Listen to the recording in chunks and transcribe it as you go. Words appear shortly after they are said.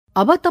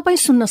अब तपाई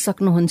सुन्न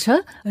सक्नुहुन्छ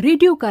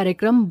रेडियो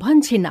कार्यक्रम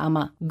भन्छिन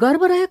आमा।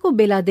 गर्भ रहेको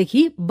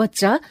बेलादेखि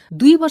बच्चा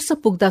 2 वर्ष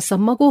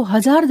पुग्दासम्मको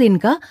 1000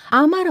 दिनका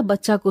आमा र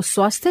बच्चाको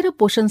स्वास्थ्य र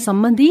पोषण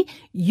सम्बन्धी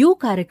यो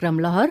कार्यक्रम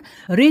लहर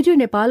रेडियो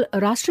नेपाल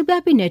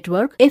राष्ट्रव्यापी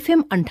नेटवर्क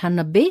FM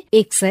 98,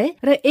 100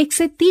 र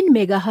 103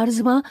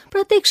 मेगाहर्जमा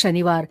प्रत्येक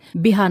शनिबार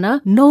बिहान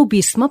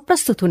 9:20 मा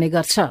प्रस्तुत हुने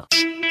गर्छ।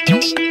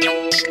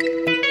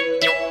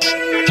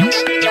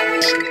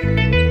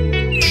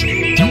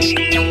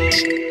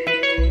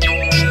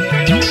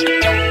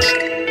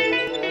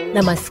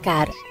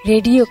 नमस्कार,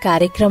 रेडियो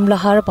कार्यक्रम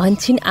लहर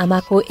भन्छिन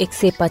आमाको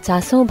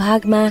 150औं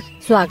भागमा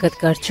स्वागत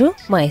गर्छु।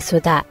 म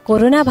यशोदा।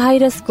 कोरोना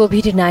भाइरस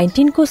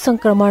कोभिड-19 को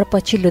संक्रमण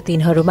पछिल्लो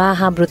दिनहरूमा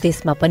हाम्रो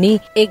देशमा पनि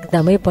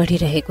एकदमै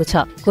बढिरहेको छ।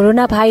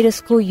 कोरोना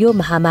भाइरसको यो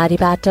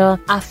महामारीबाट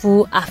आफू,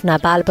 आफ्ना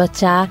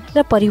बालबच्चा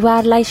र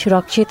परिवारलाई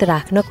सुरक्षित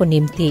राख्नको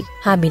निम्ति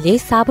हामीले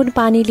साबुन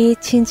पानीले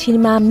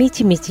छिनछिनमा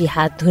मिची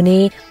हात धुने,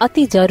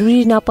 अति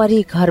जरुरी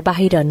नपरे घर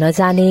बाहिर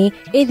नजाने,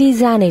 यदि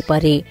जानै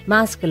परे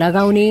मास्क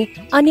लगाउने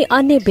अनि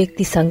अन्य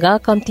व्यक्तिसँग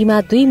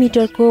कम्तीमा 2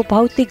 मिटरको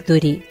भौतिक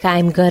दूरी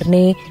कायम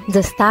गर्ने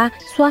जस्ता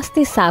स्वास्थ्य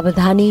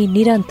सावधानी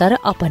निरन्तर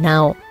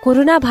अपनाऊ।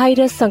 कोरोना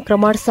भाइरस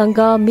संक्रमणसँग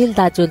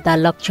मिल्दाजुल्दा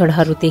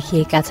लक्षणहरू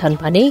देखिएका छन्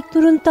भने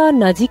तुरन्त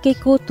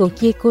नजिकैको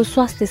तोकिएको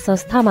स्वास्थ्य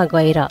संस्थामा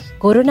गएर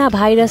कोरोना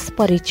भाइरस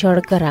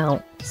परीक्षण गराऊ।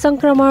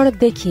 संक्रमण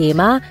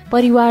देखिएमा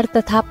परिवार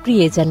तथा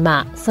प्रियजनमा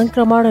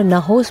संक्रमण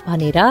नहोस्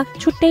भनेर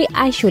छुट्टै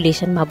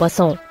आइसोलेसनमा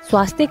बसौं।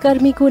 स्वास्थ्य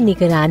कर्मीको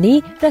निगरानी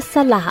र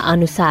सल्लाह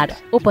अनुसार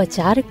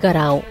उपचार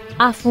गराऊ।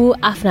 आफू,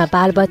 आफ्ना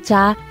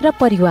बालबच्चा र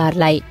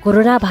परिवारलाई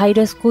कोरोना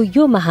भाइरसको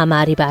यो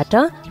महामारीबाट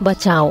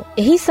बचाऊ।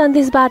 यही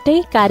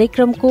सन्देशबाटै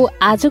कार्यक्रमको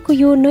आजको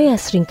यो नयाँ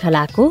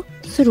श्रृंखलाको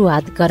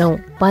सुरुवात गरौं।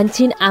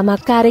 भन्छिन आमा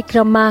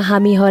कार्यक्रममा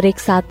हामी हरेक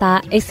साता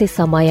यसै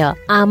समय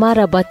आमा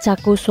र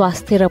बच्चाको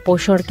स्वास्थ्य र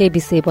पोषणकै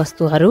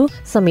विषयवस्तुहरू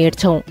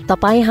समेट्छौं।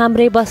 तपाई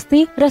हाम्रै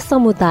बस्ती र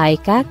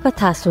समुदायका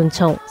कथा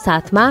सुन्छौं,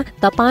 साथमा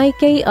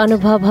तपाईकै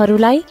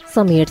अनुभवहरूलाई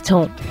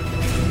समेट्छौं।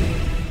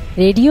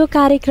 रेडियो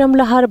कार्यक्रम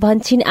लहर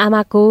भन्छिन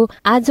आमाको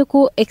आजको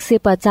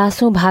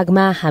 150औं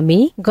भागमा हामी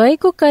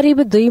गएको करिब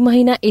 2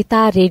 महिना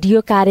यता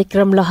रेडियो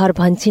कार्यक्रम लहर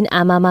भन्छिन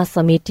आमामा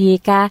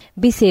समेटिएका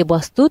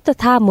विषयवस्तु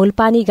तथा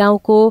मूलपानी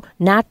गाउँको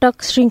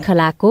नाटक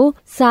श्रृंखलाको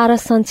सार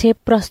संक्षेप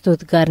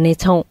प्रस्तुत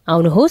गर्नेछौं।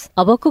 आउनुहोस्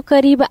अबको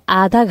करिब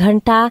आधा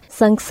घण्टा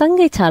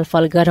सँगसँगै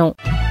छलफल गरौं।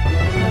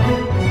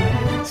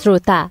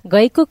 श्रोता,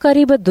 गएको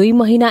करिब 2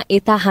 महिना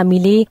यता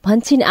हामीले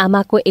भन्छिन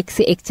आमाको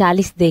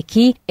 141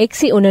 देखि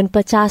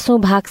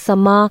 149औं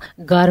भागसम्म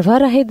गर्भ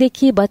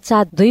रहेदेखि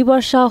बच्चा 2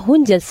 वर्ष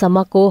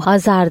हुन्जेलसम्मको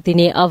 1000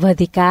 दिने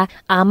अवधिका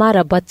आमा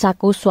र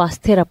बच्चाको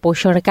स्वास्थ्य र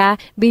पोषणका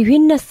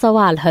विभिन्न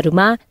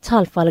सवालहरूमा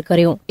छलफल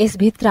गर्यौं।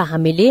 यसभित्र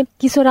हामीले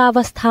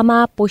किशोरावस्थामा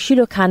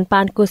पोषिलो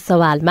खानपानको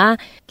सवालमा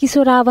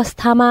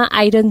किशोरावस्थामा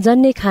आइरन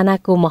जन्य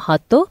खानाको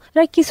महत्व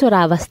र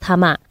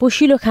किशोरावस्थामा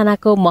पोषिलो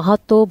खानाको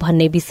महत्व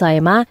भन्ने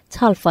विषयमा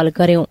छलफल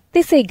गर्यौं।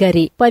 त्यसै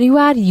गरी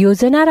परिवार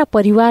योजना र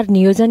परिवार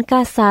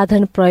नियोजनका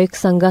साधन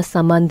प्रयोगसँग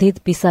सम्बन्धित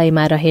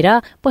विषयमा रहेर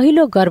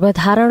पहिलो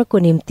गर्भधारणको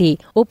निम्ति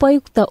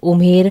उपयुक्त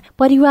उमेर,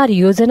 परिवार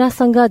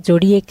योजनासँग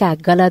जोडिएका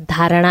गलत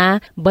धारणा,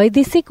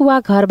 वैदेशिक वा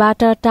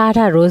घरबाट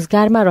टाढा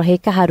रोजगारमा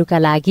रहेकाहरूका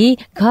लागि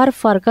घर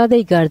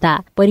फर्कदै गर्दा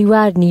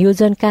परिवार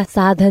नियोजनका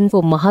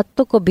साधनको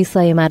महत्वको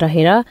विषयमा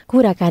रहेर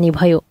कुराकानी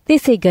भयो।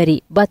 त्यसै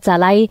गरी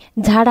बच्चालाई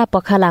झाडा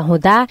पखाला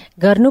हुँदा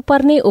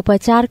गर्नुपर्ने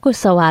उपचारको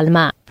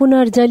सवालमा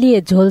पुनर्जलीय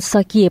झोल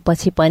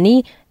सकिएपछि पनि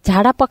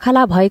झाडा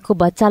पखाला भएको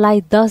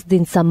बच्चालाई 10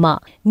 दिनसम्म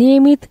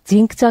नियमित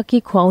जिंक चक्की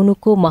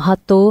खुवाउनुको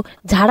महत्व,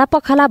 झाडा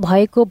पखाला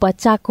भएको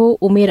बच्चाको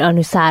उमेर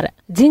अनुसार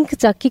जिंक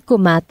चक्कीको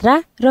मात्रा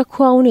र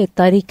खुवाउने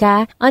तरिका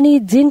अनि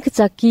जिंक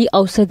चक्की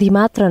औषधि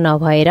मात्र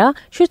नभएर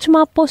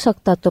सूक्ष्म पोषक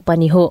तत्व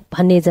पनि हो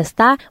भन्ने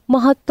जस्ता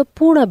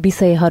महत्वपूर्ण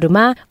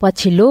विषयहरूमा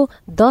पछिल्लो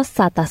 10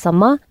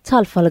 सातासम्म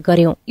छलफल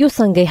गर्यौं। यो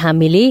सँगै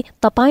हामीले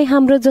तपाई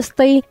हाम्रो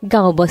जस्तै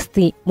गाउँ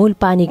बस्ती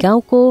मूलपानी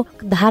गाउँको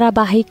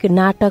धारावाहिक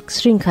नाटक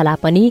श्रृंखला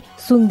पनि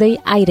सुन्दै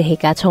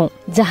आइरहेका छौं,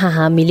 जहाँ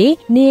हामीले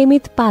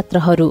नियमित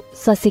पात्रहरू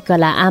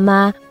शशिकला आमा,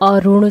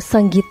 अरुण,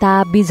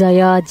 संगीता,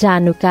 विजय,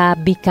 जानुका,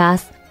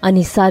 विकास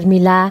अनि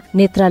शर्मिला,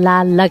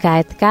 नेत्रलाल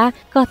लगायतका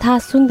कथा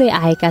सुन्दै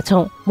आएका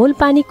छौं।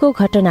 मूलपानीको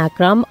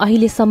घटनाक्रम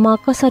अहिलेसम्म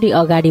कसरी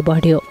अगाडि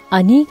बढ्यो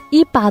अनि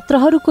यी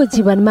पात्रहरूको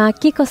जीवनमा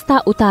के कस्ता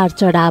उतार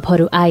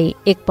चढावहरू आए,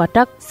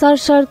 एकपटक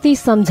सरसर्ती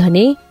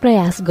सम्झने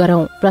प्रयास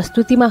गरौं।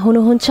 प्रस्तुतिमा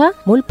हुनुहुन्छ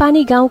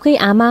मूलपानी गाउँकै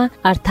आमा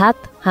अर्थात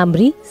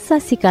हाम्री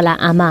शशिकला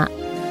आमा।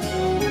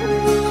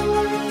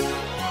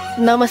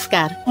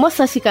 नमस्कार, म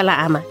शशिकला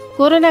आमा।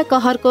 कोरोना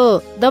कहरको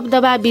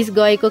दबदबा बीच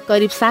गएको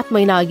करिब 7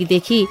 महिना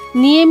अघिदेखि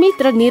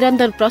नियमित र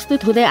निरन्तर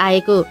प्रस्तुत हुँदै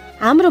आएको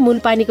हाम्रो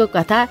मूलपानीको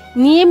कथा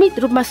नियमित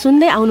रूपमा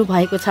सुन्दै आउनु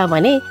भएको छ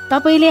भने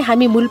तपाईले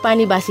हामी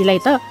मूलपानीवासीलाई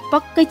त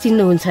पक्कै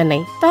चिन्नुहुन्छ नै।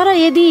 तर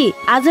यदि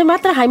आज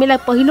मात्र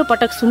हामीलाई पहिलो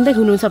पटक सुन्दै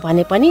हुनुहुन्छ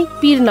भने पनि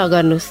पीर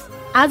नगर्नुस्।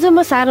 आज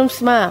म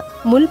सारांशमा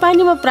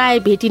मूलपानीमा प्राय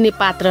भेटिने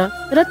पात्र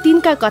र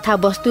तिनका कथा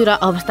वस्तु र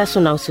अवस्था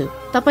सुनाउँछु।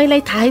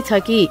 तपाईलाई थाहै छ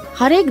कि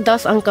हरेक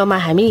 10 अङ्कमा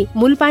हामी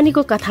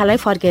मूलपानीको कथालाई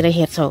फर्केर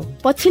हेर्छौं।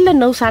 पछिल्लो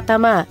 9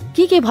 सातामा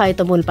के भयो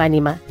त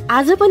मूलपानीमा,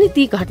 आज पनि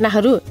ती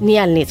घटनाहरू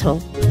निहाल्नेछौं।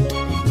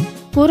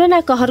 कोरोना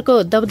कहरको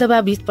दबदबा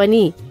बीच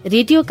पनि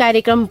रेडियो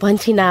कार्यक्रम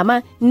भन्छिन आमा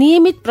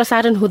नियमित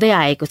प्रसारण हुँदै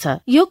आएको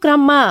छ। यो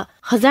क्रममा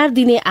 1000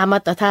 दिने आमा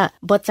तथा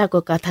बच्चाको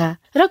कथा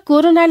र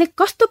कोरोनाले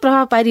कस्तो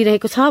प्रभाव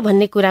पारिरहेको छ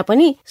भन्ने कुरा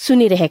पनि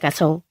सुनिरहेका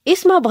छौं।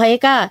 यसमा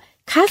भएका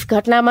खास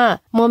घटनामा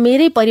म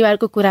मेरै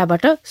परिवारको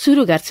कुराबाट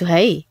सुरु गर्छु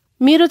है।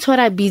 मेरो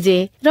छोरा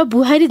विजय र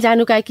बुहारी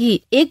जानुकाकी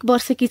 1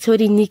 वर्षकी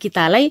छोरी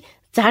निकितालाई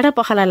झाडा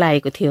पखाला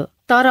लागेको थियो,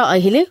 तर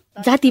अहिले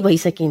जाति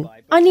भइसकिन्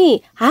अनि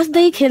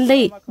हाँस्दै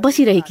खेल्दै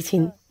बसिरहेकी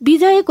छिन्।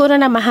 विजय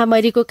कोरोना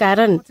महामारीको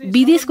कारण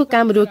विदेशको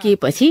काम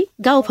रोकिएपछि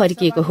गाउँ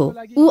फर्किएको हो।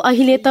 ऊ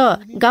अहिले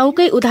त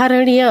गाउँकै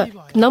उदाहरणीय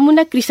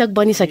नमुना कृषक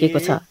बनिसकेको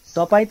छ।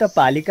 तपाई त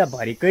पालिका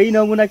भरिकै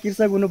नमुना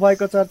कृषक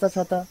हुनुभएको चर्चा छ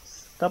त।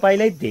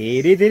 तपाईलाई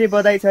धेरै धेरै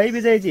बधाई छ है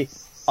विजयजी।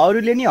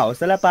 अरूले नि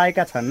हौसला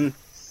पाएका छन्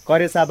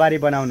करेसाबारी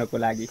बनाउनको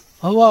लागि।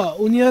 अब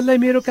उनीहरूलाई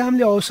मेरो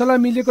कामले हौसला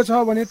मिलेको छ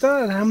भने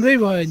त राम्रै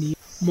भयो नि।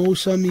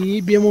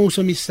 मौसमी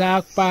बेमौसमी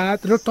सागपात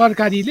र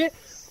तरकारीले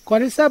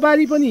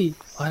करेसाबारी पनि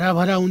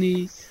हराभरा हुने,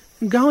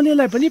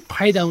 गाउँलेलाई पनि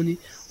फाइदा हुने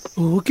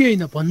हो कि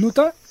होइन भन्नु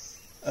त।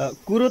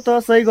 कुरो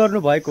त सही गर्नु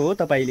भएको हो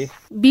तपाईले।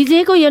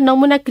 विजयको यो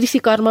नमुना कृषि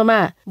कर्ममा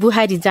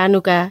बुहारी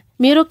जानुका,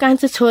 मेरो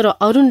कान्छो छोरो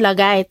अरुण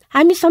लगायत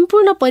हामी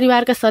सम्पूर्ण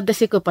परिवारका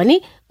सदस्यको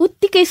पनि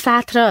उत्तिकै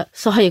साथ र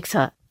सहयोग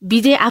छ।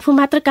 विजय आफू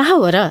मात्र कहाँ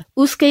हो र,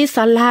 उसकै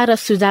सल्लाह र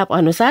सुझाव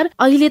अनुसार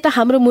अहिले त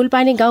हाम्रो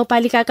मूलपानी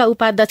गाउँपालिकाका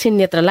उपाध्यक्ष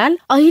नेत्रलाल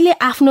अहिले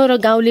आफ्नो र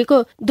गाउँलेको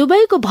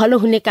दुवैको भलो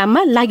हुने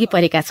काममा लागि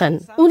परेका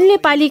छन्। उनले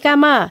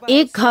पालिकामा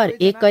 1 घर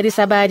 1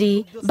 करेसाबारी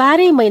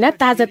 12 महिना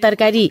ताजा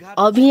तरकारी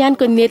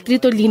अभियानको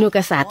नेतृत्व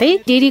लिनुका साथै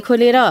डेरी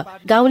खोलेर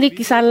गाउँले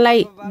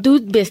किसानलाई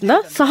दूध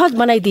बेच्न सहज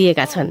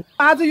बनाइदिएका छन्।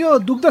 आज यो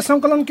दुग्ध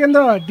संकलन केन्द्र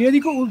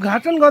डेरीको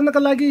उद्घाटन गर्नका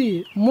लागि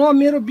म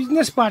मेरो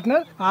बिजनेस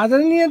पार्टनर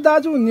आदरणीय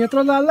दाजु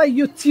नेत्रलाललाई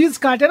यो चीज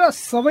काटेर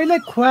सबैलाई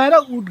खुवाएर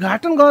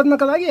उद्घाटन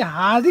गर्नका लागि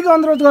हार्दिक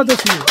अनुरोध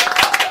गर्दछु।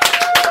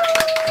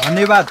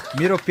 धन्यवाद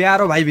मेरो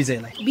प्यारो भाइ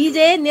विजयलाई।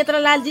 विजय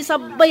नेत्रलालजी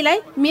सबैलाई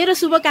मेरो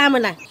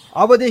शुभकामना।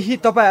 अबदेखि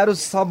तपाईहरू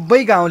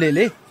सबै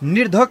गाउँलेले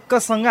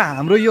निर्धक्कसँग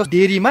हाम्रो यो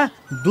डेरीमा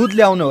दूध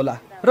ल्याउनु होला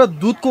र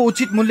दूधको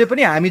उचित मूल्य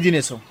पनि हामी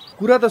दिनेछौँ।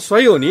 कुरा त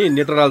सही हो नि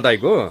नेत्रलाल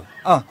दाइको।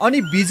 अनि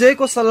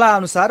विजयको सल्लाह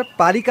अनुसार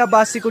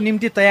पालिकावासीको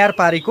निम्ति तयार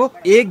पारेको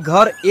 1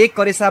 घर 1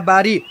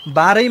 करेसाबारी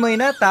 12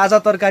 महिना ताजा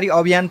तरकारी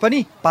अभियान पनि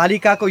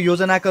पालिकाको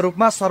योजनाका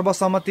रूपमा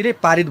सर्वसम्मतिले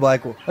पारित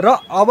भएको र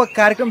अब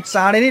कार्यक्रम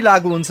चाँडै नै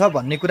लागू हुन्छ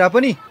भन्ने कुरा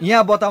पनि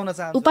यहाँ बताउन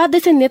चाहन्छु।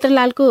 उपाध्यक्ष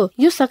नेत्रलालको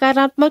यो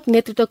सकारात्मक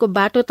नेतृत्वको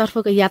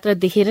बाटोतर्फको यात्रा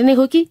देखेर नै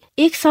हो कि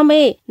एक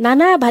समय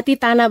नाना भाती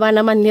ताना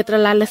बानामा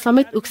नेत्रलाललाई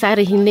समेत उक्साएर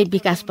हिँड्ने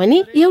विकास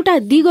पनि एउटा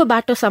दिगो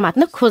बाटो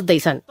समात्न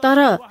खोज्दैछन्, तर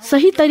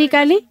सही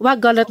तरिकाले वा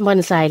गलत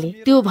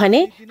मनसायले। त्यो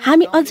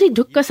हामी अझै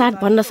ढुक्क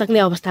साथ भन्न सक्ने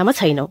अवस्थामा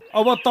छैनौं।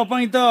 अब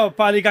तपाईँ त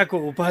पालिकाको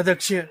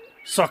उपाध्यक्ष,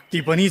 शक्ति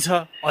पनि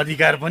छ,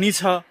 अधिकार पनि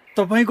छ।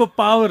 तपाईको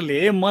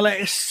पावरले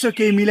मलाई यसो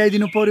केही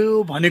मिलाइदिनु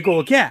पर्यो भनेको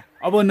हो क्या?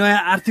 अब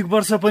नयाँ आर्थिक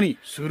वर्ष पनि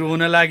सुरु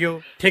हुन लाग्यो,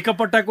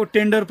 ठेक्कापट्टाको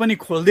टेन्डर पनि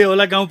खोल्दै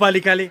होला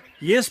गाउँपालिकाले।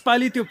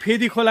 यसपालि त्यो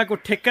फेदी खोलाको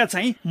ठेक्का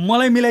चाहिँ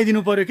मलाई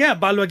मिलाइदिनु पर्यो क्या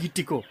बालुवा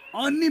गिट्टीको।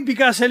 अन्य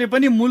विकासले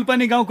पनि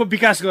मूलपानी गाउँको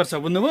विकास गर्छ,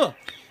 बुझ्नुभयो?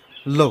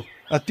 लो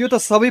त्यो त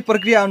सबै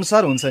प्रक्रिया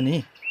अनुसार हुन्छ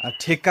नि।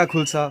 ठेक्का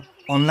खुल्छ,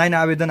 अनलाइन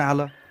आवेदन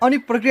हाल अनि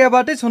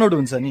प्रक्रियाबाटै छनौट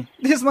हुन्छ नि।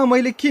 त्यसमा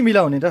मैले के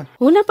मिलाउने र?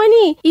 हुन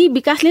पनि यी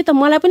विकासले त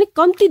मलाई पनि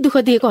कम्ती दुःख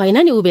दिएको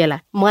होइन नि। उ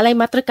बेला मलाई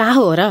मात्र कहाँ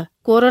हो र?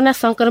 कोरोना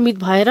संक्रमित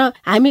भएर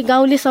हामी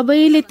गाउँले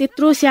सबैले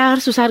त्यत्रो स्याहार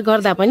सुसार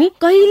गर्दा पनि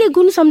कहिले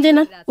गुण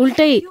सम्झेनन्।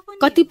 उल्टै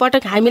कति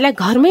पटक हामीलाई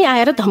घरमै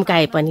आएर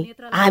धम्काए पनि।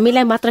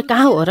 हामीलाई मात्र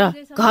कहाँ हो र?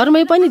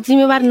 घरमै पनि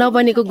जिम्मेवार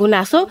नबनेको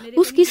गुनासो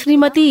उसकी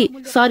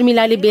श्रीमती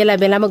शर्मिलाले बेला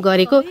बेलामा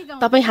गरेको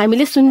तपाईँ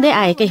हामीले सुन्दै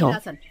आएकै हौ।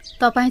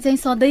 तपाईँ चाहिँ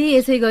सधैँ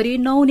यसै गरी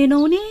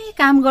नहुने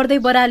काम गर्दै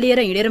बरालिएर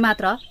हिँडेर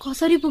मात्र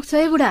कसरी पुग्छ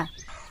है बुढा?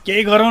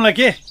 केही गरौँला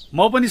के,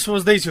 म पनि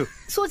सोच्दैछु।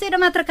 सोचेर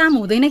मात्र काम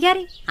हुँदैन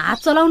क्यारे, हात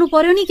चलाउनु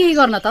पर्यो नि केही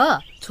गर्न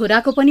त।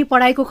 छोराको पनि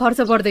पढाइको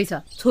खर्च बढ्दैछ,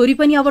 छोरी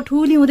पनि अब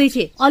ठुली हुँदैछ,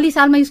 अलि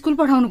सालमा स्कुल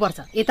पठाउनु पर्छ।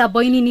 यता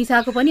बहिनी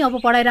निसाको पनि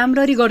अब पढाइ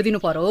राम्ररी गरिदिनु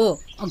पर्यो,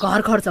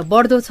 घर खर्च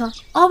बढ्दो छ।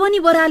 अब नि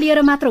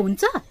बरालिएर मात्र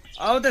हुन्छ?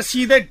 अब त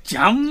सिधै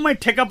झ्याम्मै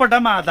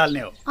ठेक्कापट्टामा हात हाल्ने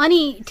हो।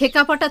 अनि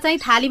ठेक्कापट्टा चाहिँ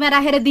थालीमा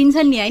राखेर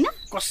दिन्छन् नि, होइन?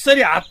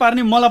 कसरी हात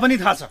पार्ने मलाई पनि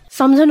थाहा छ।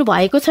 सम्झनु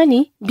भएको छ नि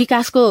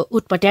विकासको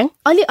उटपट्याङ।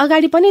 अलि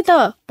अगाडि पनि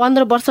त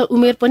 15 वर्ष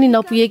उमेर पनि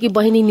नपुगेकी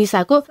बहिनी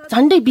निसाको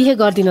झन्डै बिहे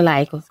गरिदिन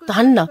लागेको।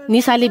 धन्न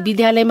निसाले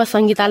विद्यालयमा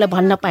संगीतालाई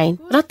भन्न पाइन्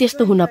र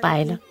त्यस्तो हुन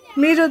पाएन।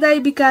 मेरो दाइ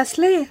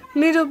विकासले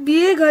मेरो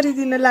बिहे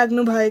गरिदिन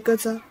लाग्नु भएको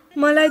छ।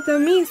 मलाई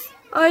त मिस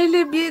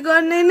अहिले बिहे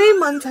गर्ने नै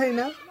मन छैन,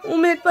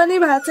 उमेर पनि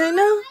भएको छैन।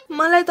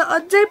 मलाई त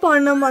अझै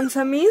पढ्न मन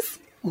छ मिस।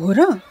 हो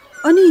र?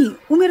 अनि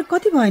उमेर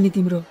कति भयो नि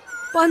तिम्रो?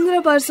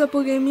 15 वर्ष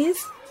पुगे मिस।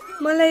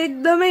 मलाई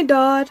एकदमै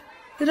डर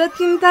र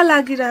चिन्ता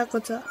लागिरहेको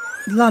छ।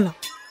 ल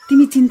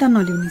तिमी चिन्ता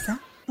नलिउ निसा,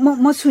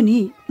 म छु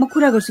नि, म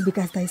कुरा गर्छु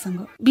विकास दाइसँग।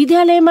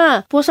 विद्यालयमा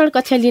पोषण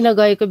कक्षा लिन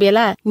गएको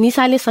बेला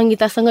निशाले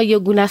संगीतासँग यो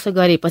गुनासो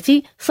गरेपछि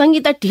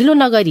संगीता ढिलो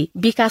नगरी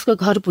विकासको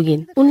घर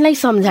पुगिन्। उनलाई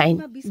सम्झाइन्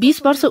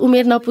 20 वर्ष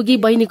उमेर नपुगी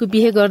बहिनीको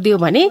बिहे गरिदियो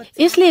भने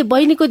यसले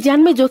बहिनीको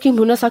ज्यानमै जोखिम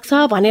हुन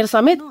सक्छ भनेर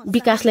समेत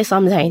विकासलाई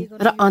सम्झाइन्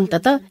र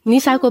अन्ततः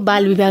निशाको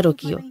बाल विवाह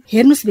रोकियो।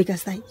 हेर्नुस्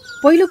विकास दाइ,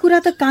 पहिलो कुरा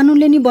त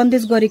कानूनले नि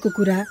बन्देज गरेको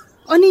कुरा,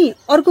 अनि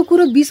अर्को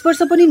कुरो 20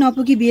 वर्ष पनि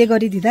नपुगी बिहे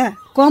गरिदिँदा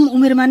कम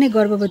उमेरमा नै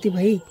गर्भवती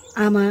भई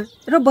आमा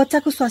र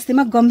बच्चाको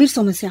स्वास्थ्यमा गम्भीर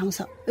समस्या आउँछ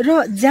र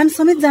ज्यान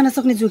समेत जान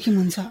सक्ने जोखिम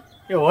हुन्छ।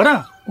 ए हो र?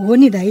 हो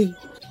नि दाइ।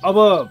 अब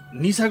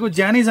निशाको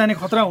ज्यानै जाने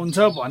खतरा हुन्छ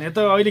भने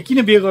त अहिले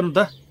किन बिहे गर्नु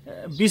त?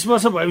 20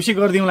 वर्ष भएपछि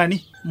गरिदिउँला नि,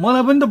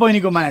 मलाई पनि त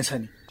बहिनीको माया छ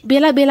नि।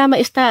 बेला बेलामा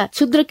यस्ता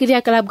क्षुद्र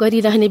क्रियाकलाप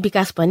गरिरहने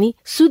विकास पनि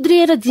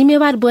सुध्रिएर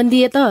जिम्मेवार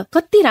बनिए त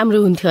कति राम्रो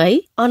हुन्थ्यो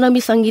है।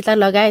 अनमी संगीता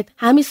लगायत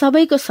हामी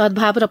सबैको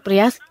सद्भाव र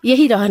प्रयास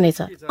यही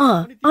रहनेछ।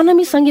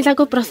 अनमी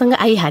संगीताको प्रसङ्ग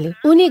आइहाल्यो।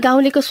 उनी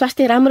गाउँलेको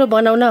स्वास्थ्य राम्रो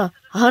बनाउन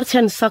हर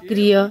क्षण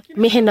सक्रिय,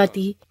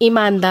 मेहनती,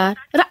 इमानदार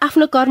र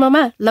आफ्नो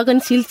कर्ममा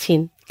लगनशील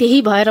छिन्।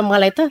 त्यही भएर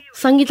मलाई त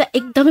संगीता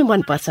एकदमै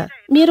मनपर्छ।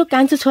 मेरो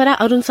कान्छो छोरा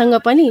अरुणसँग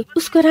पनि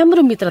उसको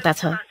राम्रो मित्रता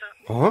छ।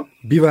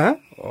 विवाह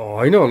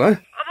होइन होला?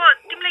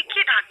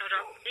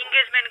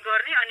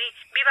 गर्ने अनि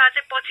विवाह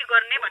चाहिँ पछि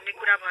गर्ने भन्ने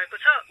कुरा भएको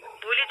छ।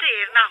 भोलि चाहिँ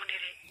हेर्न आउने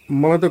रे।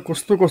 मलाई त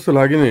कस्तो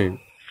लाग्यो नि।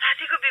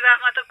 साथीको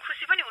विवाहमा त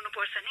खुसी पनि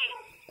हुनुपर्छ नि।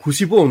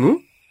 खुसी पो हुनु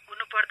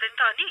पर्दैन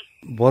त अनि।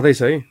 बधाई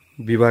छ है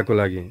विवाहको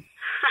लागि।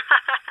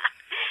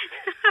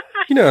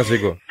 किन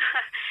हाँसेको?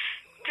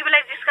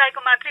 तिमीलाई जिस्काएको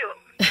मात्रै हो।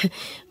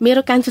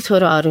 मेरो कान्छो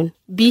छोरो अरुण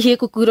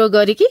बिहेको कुरो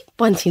गरे कि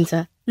पन्छिन्छ।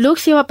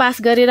 लोकसेवा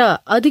पास गरेर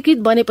अधिकृत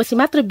बनेपछि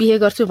मात्र बिहे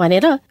गर्छु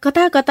भनेर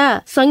कता कता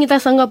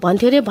संगीतासँग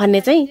भन्थ्यो रे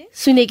भन्ने चाहिँ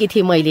सुनेकी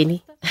थिएँ मैले नि।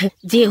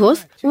 जे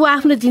होस्, ऊ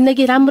आफ्नो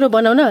जिन्दगी राम्रो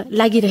बनाउन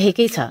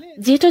लागिरहेकै छ।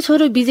 जेठो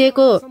छोरो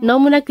विजयको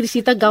नमुना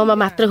कृषि त गाउँमा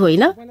मात्र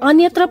होइन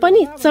अन्यत्र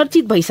पनि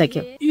चर्चित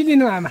भइसक्यो।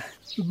 लिनु आमा,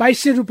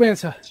 2200 रुपियाँ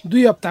छ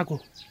 2 हप्ताको।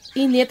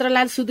 यी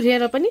नेत्रलाल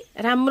सुध्रिएर पनि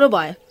राम्रो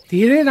भयो।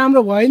 धेरै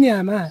राम्रो भयो नि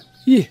आमा।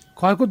 यी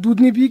घरको दुध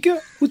नि बिक्यो,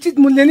 उचित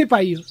मूल्य नै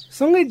पाइयो।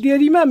 सँगै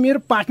डेरीमा मेरो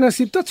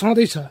पार्टनरसिप त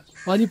छँदैछ।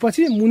 अलि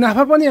पछि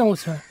मुनाफा पनि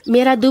आउँछ।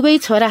 मेरा दुवै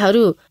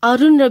छोराहरू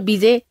अरुण र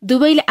विजय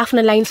दुवैले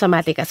आफ्नो लाइन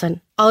समातेका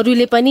छन्।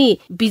 अरूले पनि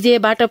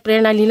विजयबाट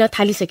प्रेरणा लिन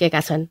थालिसकेका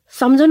छन्।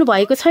 सम्झनु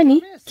भएको छ नि,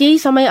 केही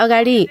समय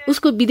अगाडि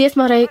उसको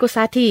विदेशमा रहेको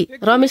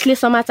साथी रमेशले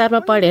समाचारमा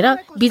पढेर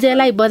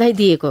विजयलाई बधाई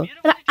दिएको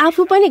र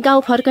आफू पनि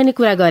गाउँ फर्कने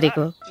कुरा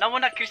गरेको।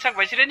 नमुना कृषक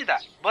भइसक्यो नि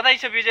त। बधाई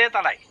छ विजय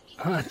तलाई।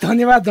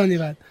 धन्यवाद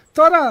धन्यवाद।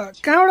 तर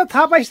कहाँबाट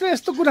थाहा पाइस् त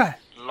यस्तो कुरा?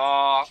 ल,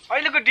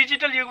 अहिलेको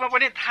डिजिटल युगमा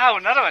पनि थाहा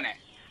हुन र भने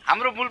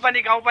हाम्रो मूलपानी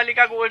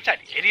गाउँपालिकाको वेबसाइट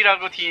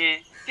हेरिरहेको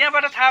थिएँ,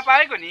 त्यहाँबाट थाहा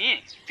पाएको नि।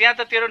 त्यहाँ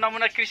त तेरो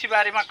नमुना कृषि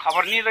बारेमा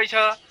खबर नि रहेछ।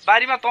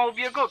 बारीमा तँ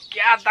उभिएको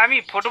क्या दामी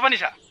फोटो पनि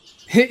छ।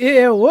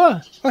 ए हो,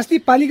 अस्ति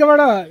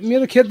पालिकाबाट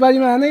मेरो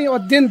खेतबारीमा नै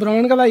अध्ययन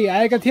भ्रमणका लागि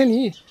आएका थिए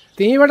नि,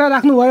 त्यहीँबाट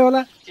राख्नु भयो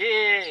होला।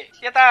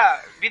 यता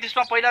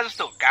विदेशमा पहिला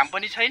जस्तो काम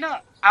पनि छैन,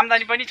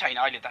 आम्दानी पनि छैन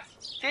अहिले त।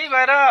 त्यही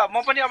भएर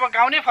म पनि अब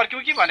गाउँ नै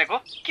फर्क्यौँ कि भनेको।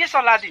 के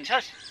सल्लाह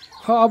दिन्छस्?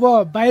 अब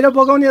बाहिर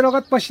बगाउने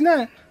रगत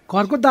पसिना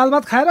घरको दाल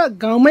भात खाएर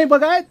गाउँमै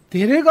बगाए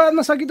धेरै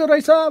गर्न सकिँदो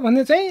रहेछ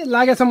भन्ने चाहिँ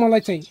लागेछ मलाई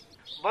चाहिँ।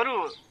 बरु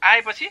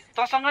आएपछि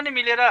तँसँग नै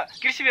मिलेर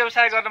कृषि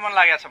व्यवसाय गर्न मन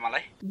लागेछ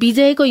मलाई।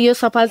 विजयको यो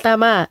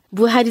सफलतामा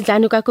बुहारी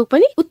जानुकाको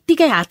पनि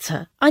उत्तिकै हात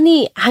छ। अनि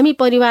हामी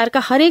परिवारका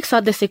हरेक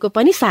सदस्यको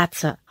पनि साथ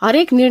छ।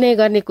 हरेक निर्णय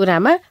गर्ने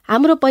कुरामा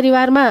हाम्रो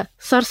परिवारमा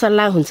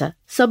सरसल्लाह हुन्छ।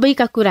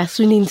 सबैका कुरा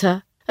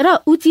सुनिन्छ र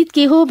उचित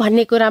के हो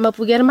भन्ने कुरामा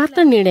पुगेर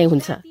मात्र निर्णय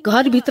हुन्छ।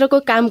 घरभित्रको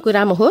काम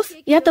कुरामा होस्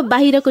या त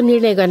बाहिरको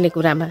निर्णय गर्ने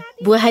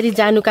कुरामा बुहारी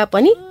जानुका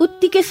पनि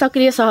उत्तिकै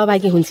सक्रिय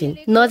सहभागी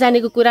हुन्छन्।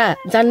 नजानेको कुरा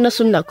जान्न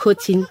सुन्न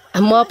खोज्छिन्।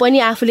 म पनि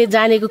आफूले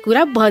जानेको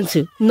कुरा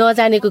भन्छु,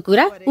 नजानेको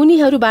कुरा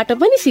उनीहरूबाट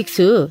पनि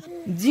सिक्छु।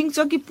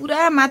 जिङ्चकी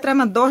पुरा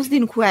मात्रामा 10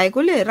 दिन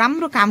खुवाएकोले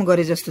राम्रो काम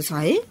गरे जस्तो छ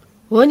है।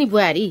 हो नि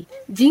बुहारी,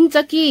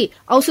 जिङचकी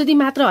औषधि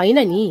मात्र होइन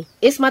नि,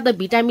 यसमा त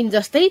भिटामिन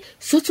जस्तै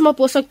सूक्ष्म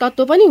पोषक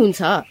तत्व पनि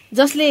हुन्छ,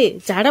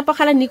 जसले झाडा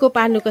पखाला निको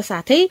पार्नुको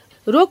साथै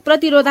रोग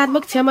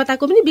प्रतिरोधात्मक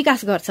क्षमताको पनि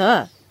विकास गर्छ।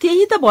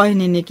 त्यही त भयो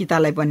नि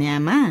निकितालाई पनि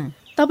आमा।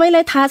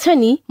 तपाईलाई थाहा छ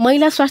नि,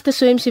 महिला स्वास्थ्य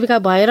स्वयंसेविका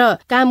भएर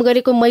काम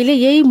गरेको मैले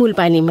यही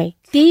मूलपानीमै।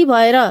 त्यही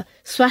भएर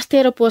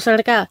स्वास्थ्य र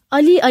पोषणका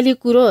अलि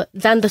कुरो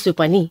जान्दछु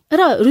पनि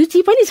र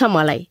रुचि पनि छ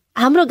मलाई।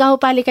 हाम्रो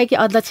गाउँपालिकाकी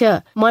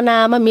अध्यक्ष मना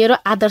आमा मेरो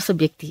आदर्श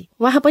व्यक्ति।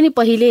 उहाँ पनि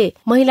पहिले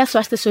महिला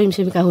स्वास्थ्य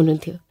स्वयंसेविका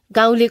हुनुहुन्थ्यो।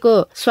 गाउँलेको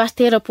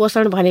स्वास्थ्य र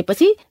पोषण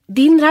भनेपछि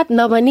दिनरात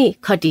नभनी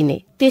खटिने।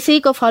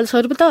 त्यसैको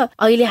फलस्वरूप त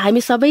अहिले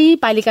हामी सबै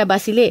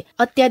पालिकावासीले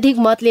अत्याधिक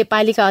मतले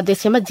पालिका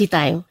अध्यक्षमा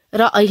जितायौं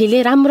र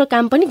अहिले राम्रो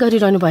काम पनि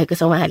गरिरहनु भएको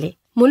छ उहाँले।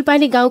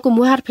 मूलपानी गाउँको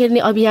मुहार फेर्ने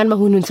अभियानमा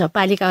हुनुहुन्छ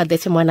पालिका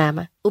अध्यक्ष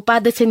मनामा।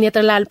 उपाध्यक्ष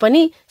नेत्रलाल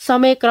पनि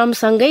समय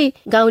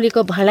क्रमसँगै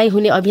गाउँलेको भलाइ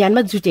हुने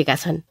अभियानमा जुटेका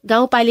छन्।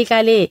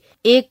 गाउँपालिकाले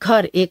एक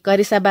घर एक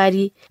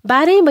करेसाबारी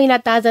 12 महिना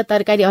ताजा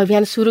तरकारी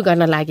अभियान सुरु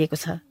गर्न लागेको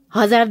छ।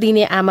 1000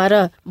 दिने आमा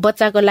र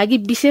बच्चाको लागि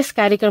विशेष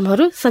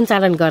कार्यक्रमहरू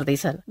सञ्चालन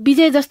गर्दैछन्।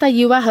 विजय जस्ता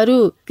युवाहरू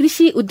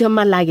कृषि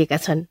उद्यममा लागेका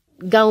छन्।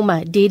 गाउँमा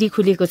डेरी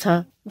खुलेको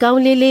छ।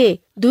 गाउँलेले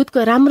दुधको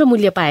राम्रो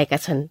मूल्य पाएका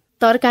छन्।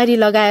 तरकारी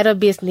लगाएर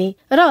बेच्ने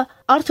र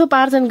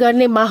अर्थोपार्जन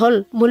गर्ने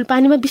माहौल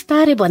मूलपानीमा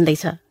बिस्तारै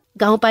बन्दैछ।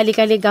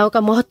 गाउँपालिकाले गाउँका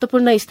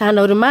महत्वपूर्ण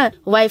स्थानहरूमा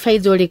वाइफाई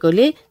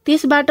जोडेकोले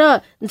त्यसबाट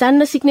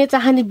जान्न सिक्ने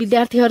चाहने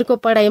विद्यार्थीहरूको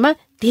पढाइमा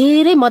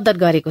धेरै मद्दत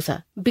गरेको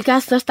छ।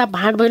 विकास जस्ता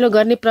भाँडभैलो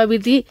गर्ने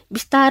प्रवृत्ति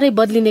बिस्तारै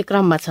बदलिने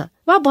क्रममा छ,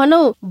 वा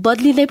भनौं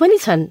बदलिँदै पनि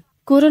छन्।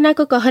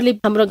 कोरोनाको कहरले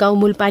हाम्रो गाउँ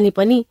मूलपानी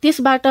पनि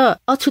त्यसबाट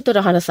अछुतो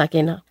रहन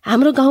सकेन।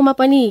 हाम्रो गाउँमा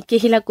पनि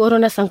केहीलाई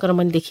कोरोना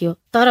संक्रमण देखियो,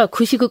 तर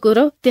खुसीको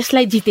कुरो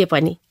त्यसलाई जिते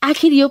पनि।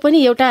 आखिर यो पनि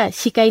एउटा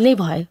सिकाइ नै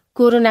भयो।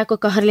 कोरोनाको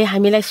कहरले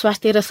हामीलाई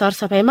स्वास्थ्य र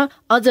सरसफाइमा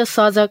अझ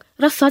सजग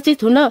र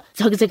सचेत हुन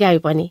झकझक्यायो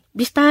पनि।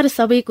 बिस्तारै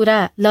सबै कुरा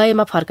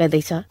लयमा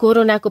फर्काउँदैछ।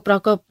 कोरोनाको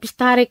प्रकोप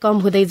बिस्तारै कम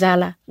हुँदै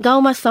जाला।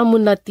 गाउँमा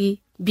समुन्नति,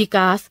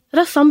 विकास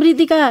र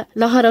समृद्धिका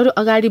लहरहरू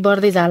अगाडि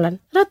बढ्दै जालान्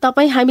र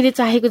तपाईँ हामीले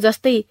चाहेको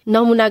जस्तै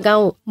नमुना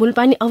गाउँ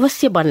मूलपानी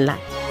अवश्य बन्ला।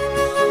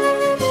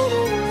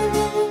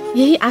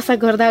 यही आशा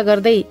गर्दा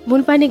गर्दै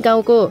मूलपानी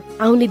गाउँको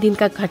आउने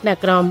दिनका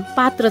घटनाक्रम,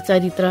 पात्र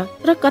चरित्र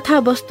र कथा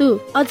वस्तु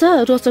अझ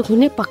रोचक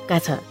हुने पक्का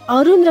छ।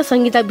 अरुण र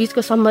संगीता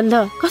बीचको सम्बन्ध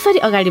कसरी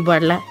अगाडि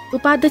बढ्ला?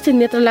 उपाध्यक्ष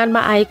नेत्रलालमा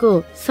आएको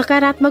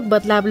सकारात्मक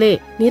बदलावले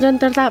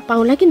निरन्तरता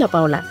पाउला कि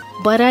नपाउला?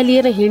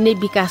 बरालिएर हिँड्ने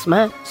विकासमा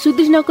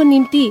सुदृढको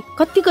निम्ति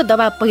कतिको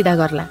दबाव पैदा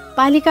गर्ला?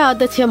 पालिका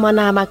अध्यक्ष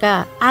मनामाका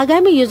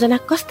आगामी योजना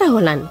कस्ता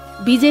होलान्?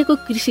 विजयको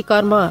कृषि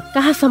कर्म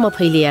कहाँसम्म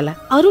फैलिएला?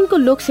 अरुणको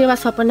लोकसेवा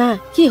सपना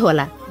के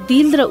होला?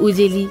 दिल र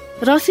उजेली,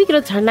 रसिक र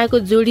झण्डाको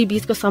जोडी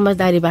बीचको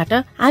समझदारीबाट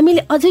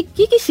हामीले अझै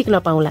के सिक्न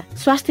पाउला?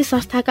 स्वास्थ्य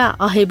संस्थाका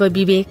अहेब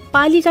विवेक,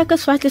 पालिकाका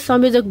स्वास्थ्य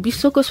संयोजक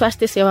विश्वको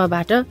स्वास्थ्य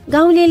सेवाबाट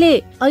गाउँलेले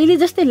अहिले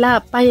जस्तै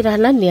लाभ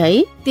पाइरहलान् नि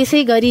है?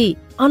 त्यसै गरी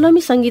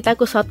अनमी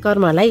संगीताको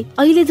सत्कर्मलाई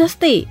अहिले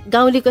जस्तै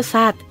गाउँलेको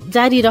साथ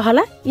जारी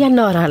रहला या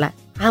नरहला?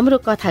 हाम्रो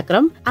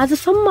कथाक्रम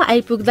आजसम्म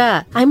आइपुग्दा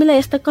हामीलाई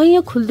यस्ता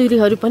कैयौं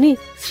खुल्दुरीहरू पनि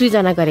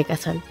सृजना गरेका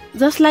छन्,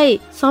 जसलाई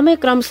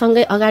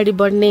समयक्रमसँगै अगाडि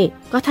बढ्ने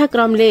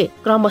कथाक्रमले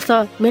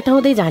क्रमशः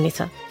मेटाउँदै जानेछ।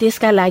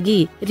 त्यसका लागि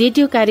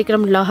रेडियो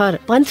कार्यक्रम लहर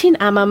भन्छिन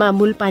आमामा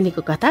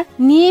मूलपानीको कथा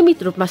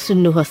नियमित रूपमा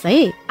सुन्नुहोस्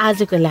है।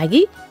 आजको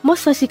लागि म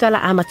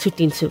शशिकला आमा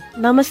छुट्टिन्छु।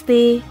 नमस्ते।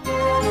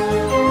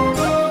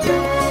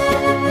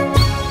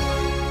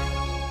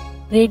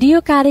 रेडियो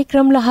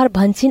कार्यक्रम लहर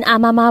भन्छिन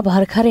आमामा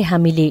भर्खरै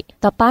हामीले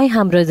तपाई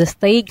हाम्रो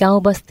जस्तै गाउँ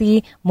बस्ती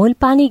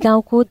मूलपानी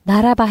गाउँको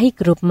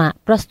धारावाहिक रूपमा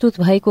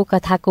प्रस्तुत भएको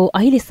कथाको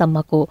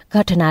अहिलेसम्मको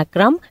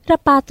घटनाक्रम र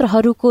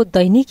पात्रहरूको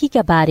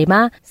दैनिकीका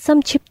बारेमा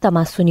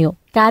संक्षिप्तमा सुन्यो।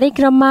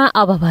 कार्यक्रममा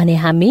अब भने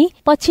हामी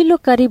पछिल्लो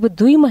करिब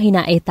 2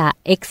 महिना यता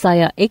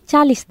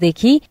 141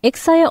 देखि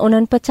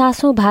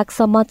 149औं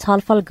भागसम्म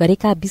छलफल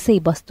गरेका विषय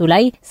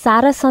वस्तुलाई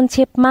सारा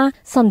संक्षेपमा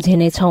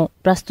सम्झिनेछौं।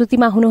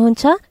 प्रस्तुतिमा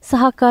हुनुहुन्छ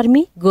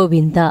सहकर्मी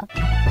गोविन्द।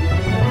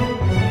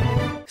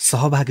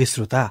 सहभागी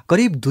श्रोता,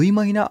 करिब 2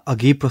 महिना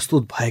अघि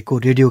प्रस्तुत भएको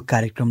रेडियो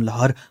कार्यक्रम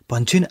लहर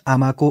भन्छिन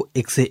आमाको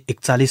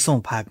 141औं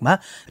भागमा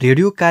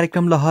रेडियो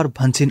कार्यक्रम लहर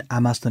भन्छिन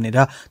आमा सुनेर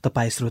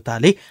तपाई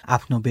श्रोताले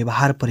आफ्नो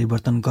व्यवहार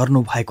परिवर्तन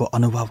गर्नु भएको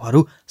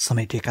अनुभवहरू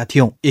समेटेका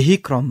थियौं। यही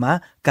क्रममा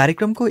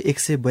कार्यक्रमको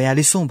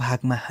 142औं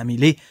भागमा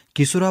हामीले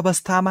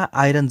किशोरावस्थामा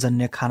आइरन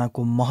जन्य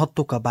खानाको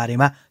महत्वका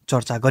बारेमा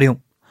चर्चा गर्यौं।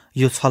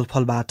 यो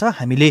छलफलबाट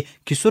हामीले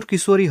किशोर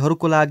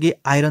किशोरीहरूको लागि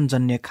आइरन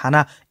जन्य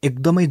खाना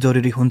एकदमै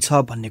जरुरी हुन्छ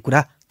भन्ने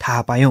कुरा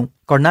थाहा पायौं।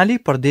 कर्णाली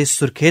प्रदेश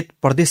सुर्खेत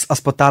प्रदेश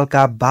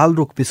अस्पतालका बाल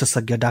रोग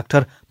विशेषज्ञ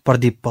डाक्टर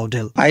प्रदीप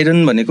पौडेल।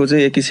 आइरन भनेको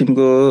चाहिँ एक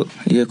किसिमको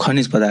यो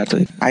खनिज पदार्थ हो।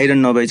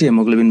 आइरन नभए चाहिँ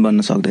हेमोग्लोबिन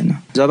बन्न सक्दैन।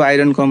 जब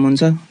आइरन कम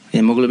हुन्छ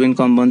हेमोग्लोबिन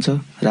कम बन्छ,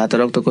 रातो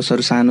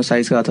रक्तकोषहरू सानो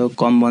साइजका अथवा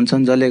कम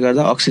बन्छन्, जसले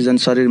गर्दा अक्सिजन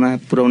शरीरमा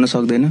पुर्याउन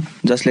सक्दैन,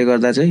 जसले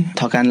गर्दा चाहिँ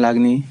थकान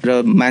लाग्ने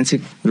र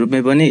मानसिक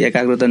रूपमै पनि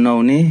एकाग्रता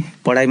नहुने,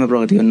 पढाइमा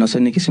प्रगति गर्न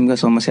नसक्ने किसिमका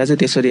समस्या चाहिँ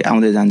त्यसरी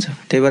आउँदै जान्छ।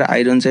 त्यही भएर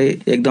आइरन चाहिँ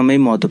एकदमै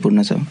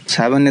महत्त्वपूर्ण छ।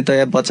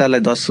 सामान्यतया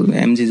बच्चालाई 10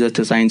 mg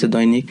जस्तो चाहिन्छ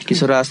दैनिक,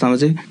 किशोरावस्थामा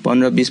चाहिँ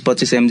 15, 20,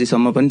 25 mg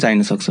सम्म पनि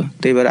चाहिन सक्छ।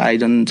 त्यही भएर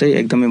आइरन चाहिँ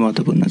एकदमै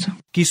महत्त्वपूर्ण छ।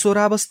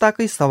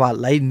 किशोरावस्थाकै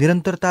सवाललाई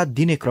निरन्तरता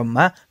दिने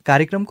क्रममा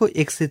कार्यक्रमको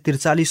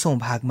 143औं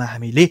भागमा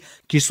हामीले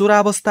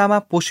किशोरावस्थामा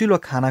पोषिलो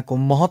खानाको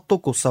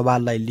महत्वको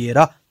सवाललाई लिएर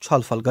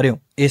छलफल गर्यौं।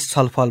 यस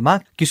छलफलमा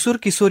किशोर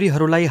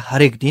किशोरीहरूलाई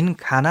हरेक दिन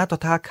खाना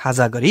तथा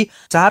खाजा गरी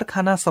 4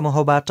 खाना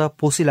समूहबाट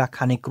पोषिला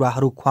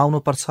खानेकुराहरू खुवाउनु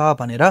पर्छ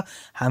भनेर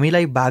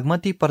हामीलाई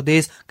बागमती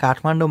प्रदेश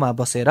काठमाडौँमा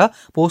बसेर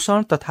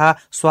पोषण तथा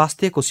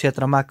स्वास्थ्यको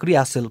क्षेत्रमा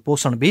क्रियाशील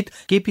पोषणविद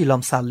केपी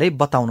लम्सालले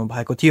बताउनु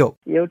भएको थियो।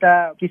 एउटा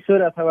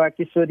किशोर अथवा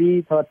किशोरी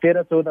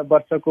 13-14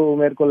 वर्षको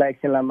उमेरको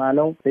एकछिनलाई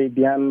मानौ, चाहिँ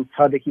बिहान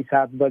 6 देखि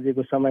 7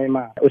 बजेको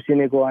समयमा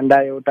उसिनेको अन्डा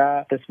एउटा,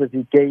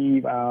 त्यसपछि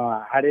केही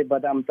हाडे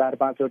बदाम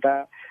 4-5 वटा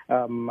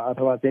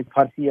अथवा चाहिँ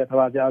फर्सी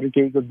अथवा चाहिँ अरू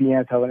केहीको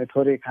बिहा छ भने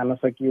थोरै खान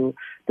सकियो।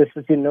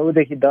 त्यसपछि 9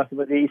 देखि 10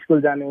 बजे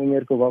स्कुल जाने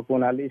उमेरको भएको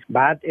हुनाले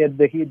भात 1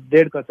 देखि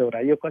 1.5 कचौरा,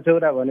 यो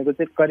कचौरा भनेको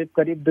चाहिँ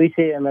करिब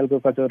 200 ml को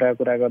कचौराको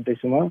कुरा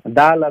गर्दैछु म।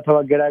 दाल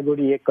अथवा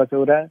गेडागुडी 1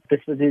 कचौरा,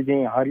 त्यसपछि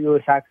चाहिँ हरियो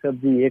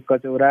सागसब्जी 1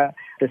 कचौरा,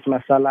 त्यसमा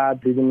सलाद,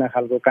 विभिन्न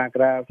खालको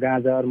काँक्रा,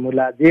 गाजर,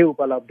 मुला जे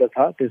उपलब्ध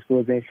छ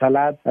त्यसको चाहिँ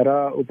सलाद, र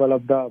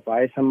उपलब्ध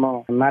भएसम्म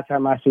माछा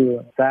मासु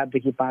 4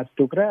 देखि 5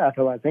 टुक्रा,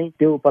 अथवा चाहिँ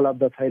त्यो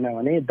उपलब्ध छैन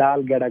भने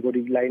दाल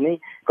गेडागुडीलाई नै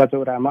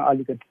कचौरामा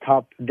अलिकति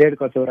थप 1.5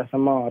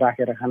 कचौरासम्म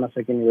राखेर खान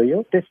सकिने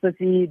भयो।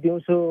 त्यसपछि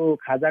दिउँसो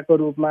खाजाको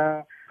रूपमा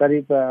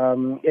करिब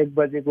 1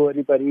 बजेको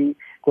वरिपरि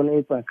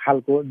कुनै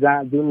खालको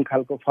जुन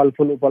खालको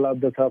फलफुल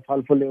उपलब्ध छ,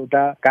 फलफुल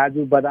एउटा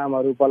काजु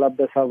बदामहरू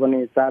उपलब्ध छ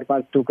भने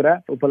 4-5 टुक्रा,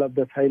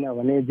 उपलब्ध छैन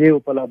भने जे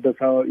उपलब्ध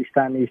छ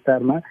स्थानीय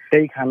स्तरमा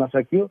त्यही खान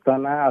सकियो।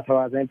 चना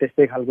अथवा चाहिँ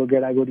त्यस्तै खालको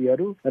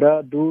गेडागुडीहरू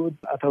र दुध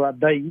अथवा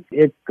दही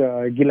 1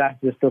 गिलास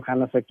जस्तो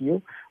खान सकियो।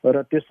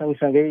 र त्यो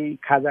सँगसँगै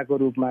खाजाको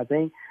रूपमा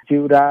चाहिँ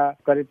चिउरा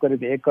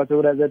करिब 1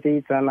 कचौरा जति,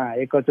 चना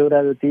 1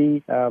 कचौरा जति,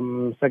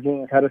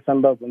 सकिन्छ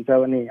सम्भव हुन्छ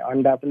भने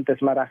अन्डा पनि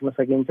त्यसमा राख्न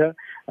सकिन्छ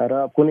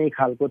र कुनै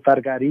खालको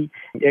तरकारी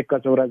 1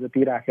 कचौरा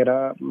जति राखेर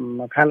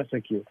खान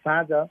सकियो।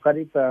 साँझ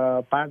करिब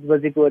 5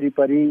 बजेको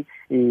वरिपरि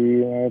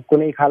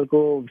कुनै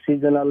खालको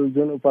सिजनल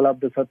जुन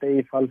उपलब्ध छ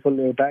त्यही फलफुल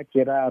एउटा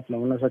केरा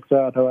हुन सक्छ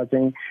अथवा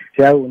चाहिँ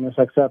स्याउ हुन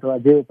सक्छ अथवा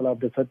जे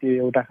उपलब्ध छ त्यो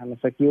एउटा खान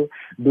सकियो।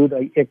 दुध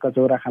 1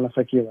 कचौरा खान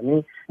सकियो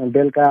भने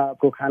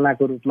बेलुकाको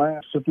खानाको रूपमा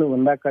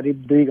सुत्नुभन्दा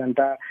करिब 2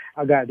 घण्टा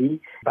अगाडि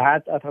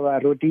भात अथवा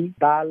रोटी,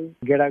 दाल,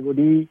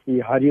 गेडागुडी,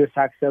 हरियो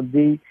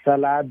सागसब्जी,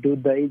 सलाद, दूध,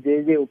 दही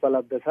जे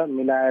उपलब्ध छ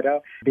मिलाएर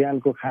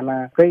बिहानको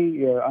खानाकै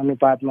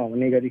अनुपातमा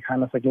हुने गरी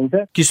खान सकिन्छ।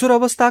 किशोर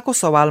अवस्थाको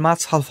सवालमा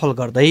छलफल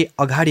गर्दै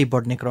अगाडि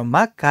बढ्ने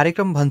क्रममा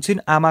कार्यक्रम भन्छिन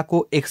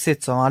आमाको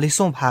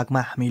 144औं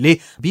भागमा हामीले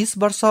 20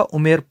 वर्ष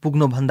उमेर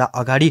पुग्नुभन्दा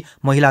अगाडि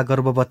महिला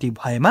गर्भवती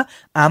भएमा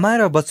आमा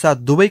र बच्चा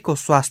दुवैको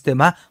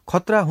स्वास्थ्यमा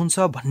खतरा हुन्छ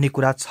भन्ने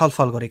कुरा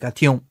छलफल गरेका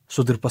थियौं।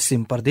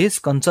 सुदूरपश्चिम प्रदेश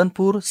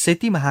कञ्चनपुर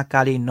सेती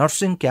महाकाली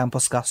नर्सिङ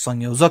क्याम्पसका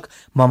संयोजक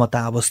ममता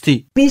अवस्थी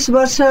 20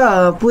 वर्ष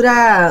पुरा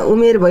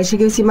उमेर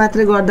भइसकेपछि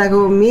मात्र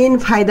गर्दाको मेन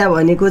फाइदा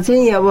भनेको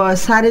चाहिँ अब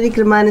शारीरिक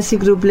र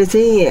मानसिक रूपले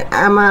चाहिँ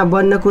आमा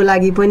बन्नको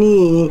लागि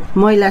पनि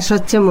महिला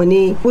सक्षम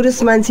हुने,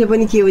 पुरुष मान्छे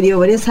पनि के हुने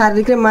हो भने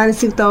शारीरिक र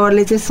मानसिक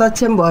तवरले चाहिँ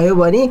सक्षम भयो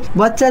भने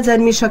बच्चा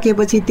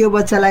जन्मिसकेपछि त्यो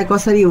बच्चालाई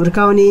कसरी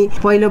हुर्काउने,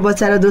 पहिलो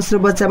बच्चा र दोस्रो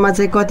बच्चामा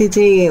चाहिँ कति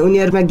चाहिँ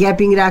उनीहरुमा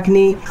ग्यापिङ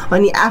राख्ने,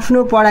 अनि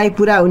आफ्नो पढाइ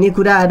पूरा हुने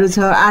कुराहरू छ,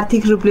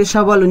 आर्थिक रूपले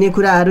सबल हुने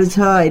कुराहरू छ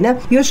हैन।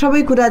 यो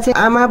सबै कुरा चाहिँ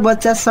आमा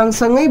बच्चा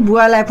सँगसँगै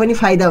बुवालाई पनि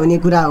फाइदा हुने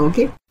कुरा हो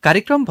के।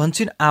 कार्यक्रम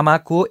भन्छिन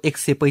आमाको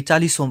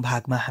 145औं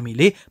भागमा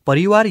हामीले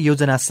परिवार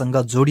योजनासँग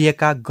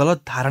जोडिएका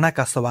गलत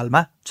धारणाका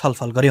सवालमा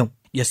छलफल गर्यौं।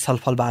 यस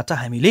छलफलबाट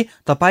हामीले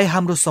तपाई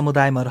हाम्रो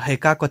समुदायमा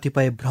रहेका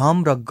कतिपय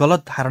भ्रम र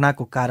गलत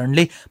धारणाको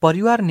कारणले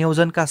परिवार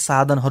नियोजनका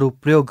साधनहरू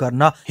प्रयोग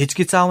गर्न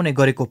हिचकिचाउने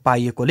गरेको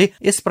पाइएकोले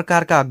यस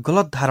प्रकारका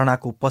गलत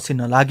धारणाको पछि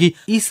नलागी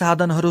यी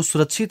साधनहरू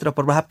सुरक्षित र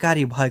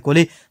प्रभावकारी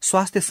भएकोले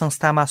स्वास्थ्य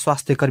संस्थामा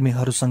स्वास्थ्य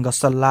कर्मीहरूसँग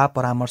सल्लाह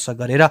परामर्श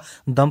गरेर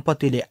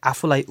दम्पतिले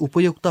आफूलाई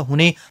उपयुक्त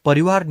हुने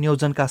परिवार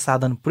नियोजनका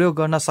साधन प्रयोग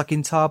गर्न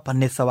सकिन्छ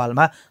भन्ने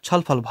सवालमा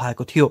छलफल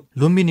भएको थियो।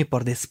 लुम्बिनी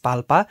प्रदेश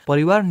पाल्पा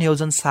परिवार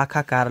नियोजन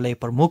शाखा कार्यालय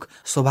प्रमुख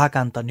शोभाकान्त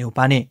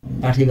न्यौपाने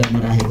पाठेघरमा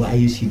राखेको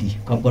आयुसिडी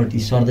कप्परटी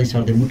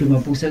सर्दै मुटुमा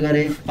पुग्छ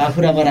गरे,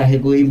 पाखुरामा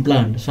राखेको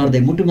इम्प्लान्ट सर्दै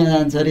मुटुमा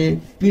जान्छ रे,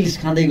 पिल्स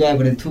खाँदै गयो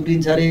भने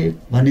थुप्रिन्छ रे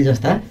भन्ने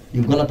जस्ता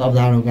यो गलत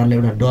अवधारणाको कारणले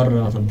एउटा डर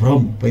र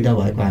भ्रम पैदा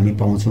भएको हामी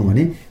पाउँछौँ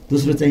भने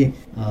दोस्रो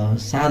चाहिँ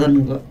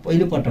साधन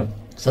पहिलो पटक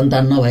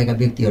सन्तान नभएका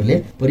व्यक्तिहरूले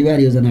परिवार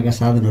योजनाका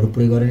साधनहरू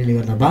प्रयोग गर्नेले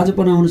गर्दा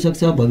बाँझोपना हुन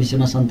सक्छ,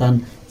 भविष्यमा सन्तान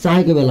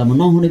चाहेको बेलामा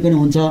नहुने पनि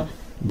हुन्छ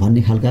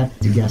भन्ने खालका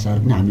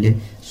जिज्ञासाहरू पनि हामीले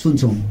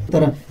सुन्छौँ।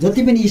 तर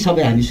जति पनि यी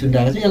सबै हामी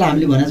सुनिरहेका छौँ यसलाई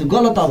हामीले भने चाहिँ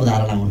गलत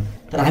अवधारणा हुन्।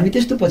 तर हामी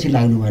त्यस्तो पछि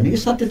लाग्नु भने कि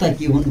सत्यता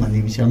के हुन्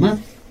भन्ने विषयमा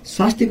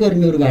स्वास्थ्य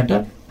कर्मीहरूबाट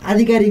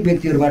आधिकारिक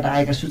व्यक्तिहरूबाट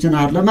आएका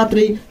सूचनाहरूलाई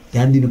मात्रै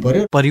ध्यान दिनु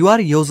पर्यो। परिवार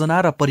योजना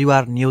र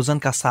परिवार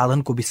नियोजनका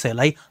साधनको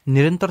विषयलाई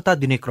निरन्तरता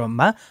दिने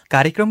क्रममा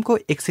कार्यक्रमको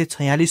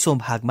 146औं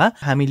भागमा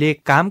हामीले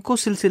कामको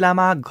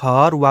सिलसिलामा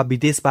घर वा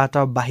विदेशबाट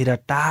बाहिर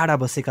टाढा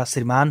बसेका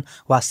श्रीमान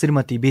वा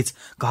श्रीमती बीच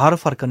घर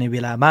फर्कने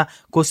बेलामा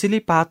कोसेली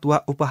पात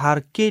वा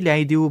उपहार के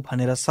ल्याइदिऊ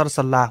भनेर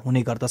सरसल्लाह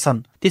हुने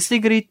गर्दछन्। त्यसै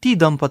गरी ती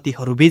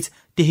दम्पतिहरू बीच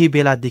त्यही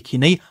बेलादेखि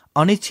नै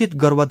अनिश्चित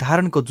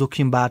गर्भधारणको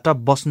जोखिमबाट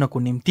बस्नको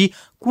निम्ति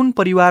कुन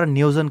परिवार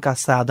नियोजनका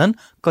साधन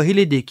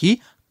कहिलेदेखि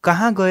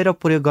कहाँ गएर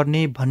प्रयोग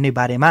गर्ने भन्ने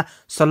बारेमा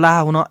सल्लाह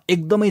हुन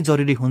एकदमै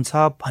जरुरी हुन्छ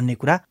भन्ने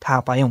कुरा थाहा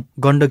पायौं।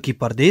 गण्डकी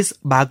प्रदेश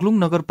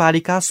बागलुङ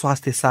नगरपालिका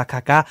स्वास्थ्य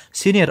शाखाका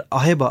सिनियर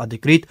अहेब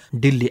अधिकृत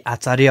दिल्ली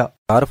आचार्य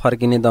घर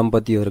फर्किने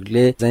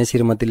दम्पतिहरूले चाहिँ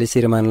श्रीमतीले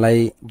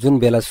श्रीमानलाई जुन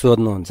बेला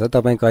सोध्नुहुन्छ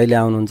तपाईँ कहिले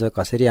आउनुहुन्छ,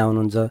 कसरी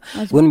आउनुहुन्छ,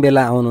 कुन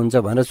बेला आउनुहुन्छ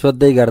भनेर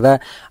सोध्दै गर्दा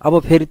अब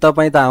फेरि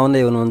तपाईँ त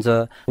आउँदै हुनुहुन्छ,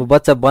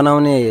 बच्चा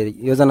बनाउने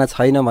योजना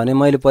छैन भने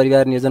मैले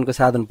परिवार नियोजनको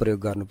साधन प्रयोग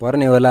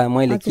गर्नुपर्ने होला,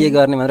 मैले के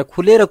गर्ने भनेर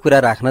खुलेर कुरा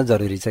राख्न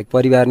जरुरी छ।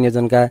 परिवार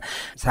नियोजनका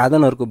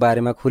साधनहरूको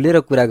बारेमा खुलेर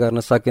कुरा गर्न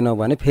सकेनौँ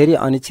भने फेरि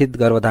अनिश्चित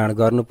गर्भधारण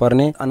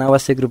गर्नुपर्ने,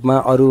 अनावश्यक रूपमा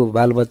अरू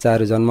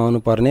बालबच्चाहरू जन्माउनु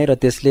पर्ने र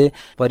त्यसले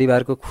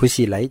परिवारको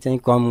खुसीलाई चाहिँ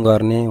कम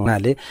गर्ने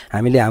हुनाले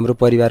हामीले हाम्रो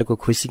परिवारको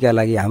खुसीका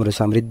लागि, हाम्रो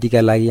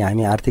समृद्धिका लागि,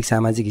 हामी आर्थिक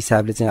सामाजिक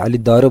हिसाबले चाहिँ अलि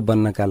दह्रो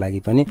बन्नका लागि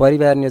पनि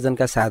परिवार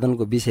नियोजनका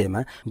साधनको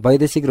विषयमा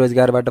वैदेशिक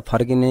रोजगारबाट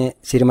फर्किने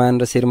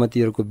श्रीमान र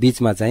श्रीमतीहरूको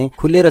बीचमा चाहिँ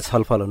खुलेर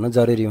छलफल हुन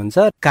जरुरी हुन्छ।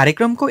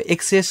 कार्यक्रमको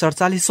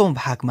 147औं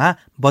भागमा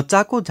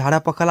बच्चाको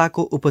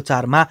झाडापखालाको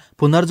उपचारमा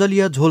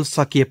पुनर्जलीय झोल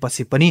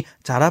सकिएपछि पनि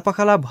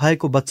झाडापखाला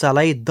भएको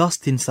बच्चालाई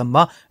 10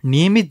 दिनसम्म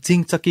नियमित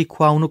जिङ्क चक्की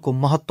खुवाउनुको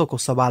महत्वको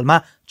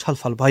सवालमा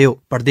छलफल भयो।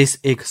 प्रदेश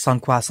 1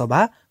 संखुवा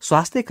सभा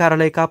स्वास्थ्य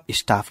कार्यालयका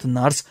स्टाफ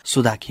नर्स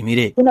सुधा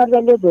घिमिरे।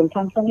 पुनर्जनले झोल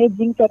सँगसँगै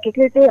जिङ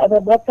चक्कीले चाहिँ अब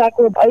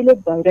बच्चाको अहिले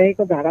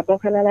भइरहेको झाडा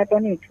पखालालाई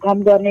पनि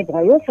कम गर्ने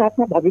भयो,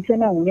 साथमा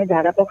भविष्यमा हुने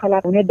झाडा पखाला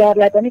हुने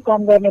दरलाई पनि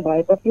कम गर्ने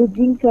भएपछि यो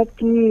जिङ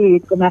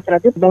चक्कीको मात्रा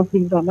चाहिँ 10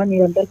 दिनसम्म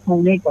निरन्तर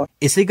खुवाउनै पर्छ।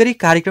 यसैगरी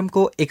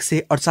कार्यक्रमको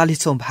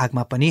 148औं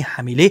भागमा पनि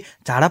हामीले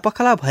झाडा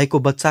पखाला भएको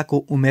बच्चाको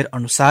उमेर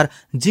अनुसार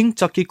जिङ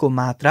चक्कीको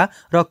मात्रा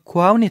र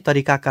खुवाउने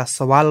तरिकाका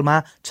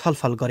सवालमा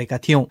छलफल गरेका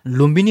थियौं।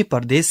 लुम्बिनी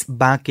प्रदेश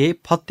बाँके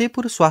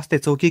फतेपुर स्वास्थ्य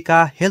चौकीका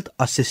हेल्थ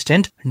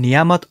असिस्टेंट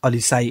नियामत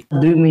अलीसाई।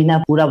 2 महीना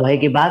पूरा भए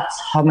के बाद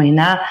 6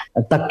 महीना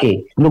तक के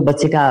लोग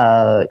बच्चे का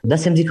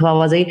 10 mg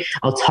खवावा जाए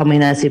और 6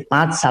 महीना से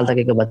 5 साल तक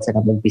के बच्चे का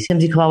 20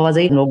 mg खवावा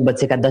जाए। लोग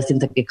बच्चे का 10 दिन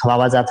तक के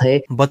खवावा जाता है।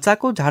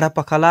 बच्चाको झाडा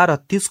पखाला र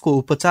त्यसको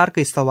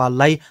उपचारकै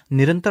सवाललाई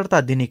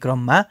निरन्तरता दिने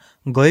क्रममा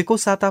गएको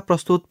साता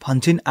प्रस्तुत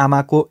भन्छिन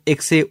आमाको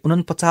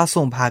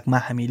 149औं भागमा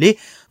हामीले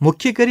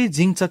मुख्य गरी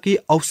जिङ चक्की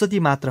औषधि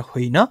मात्र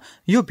होइन,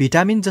 यो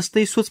भिटामिन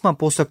जस्तै सूक्ष्म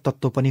पोषक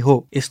तत्व पनि हो।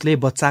 यसले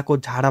बच्चाको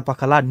झाडा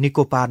पखाला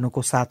निको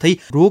पार्नुको साथै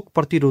रोग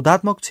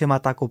प्रतिरोधात्मक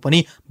क्षमताको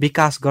पनि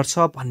विकास गर्छ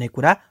भन्ने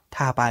कुरा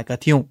थाहा पाएका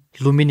थियौं।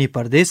 लुम्बिनी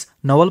प्रदेश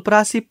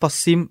नवलपरासी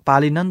पश्चिम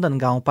पालीनन्दन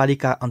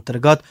गाउँपालिका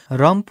अन्तर्गत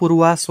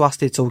रमपुरुवा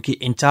स्वास्थ्य चौकी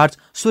इन्चार्ज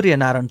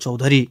सूर्यनारायण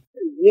चौधरी।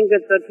 जिंक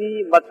चक्की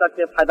बच्चा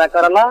के फायदा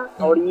करला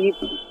और ये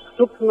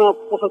सूक्ष्म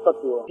पोषक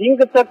तत्व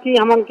जिंक चक्की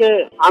हमन के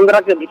आंध्रा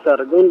के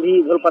भीतर जोन भी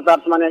झोल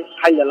पदार्थ माने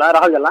खाई जाला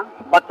रहल जाला,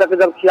 बच्चा के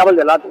जब खियावल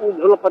जाला तो उ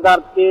झोल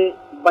पदार्थ के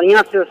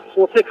बढ़िया से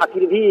सोचे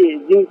खातिर भी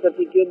जिंक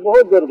चक्की के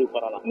बहुत जरूरी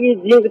पड़ला। ये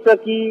जिंक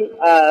चक्की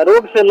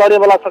रोग से लड़े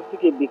वाला शक्ति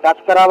के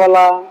विकास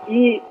करावला।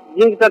 ये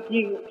जिंक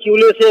चक्की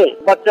खिउले से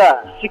बच्चा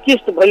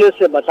चिकित्सित भइले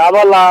से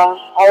बचावला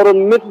और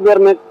मृत्यु दर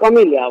में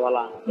कमी ले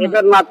आवाला।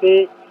 एकर नाते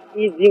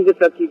यी जिंक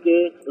चक्की के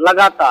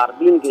लगातार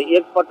दिन के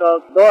एक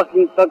पटक 10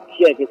 दिन तक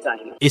खियाके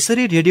चाहिए।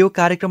 यसरी रेडियो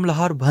कार्यक्रम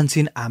लहर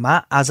भन्छिन आमा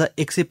आज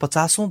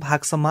 150औं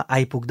भागसम्म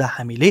आइपुग्दा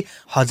हामीले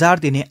 1000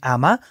 दिने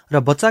आमा र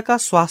बच्चाका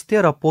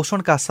स्वास्थ्य र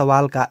पोषणका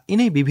सवालका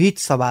यिनै विविध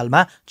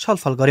सवालमा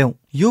छलफल गर्यौं।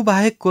 यो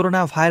बाहेक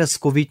कोरोना भाइरस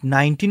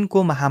कोभिड-19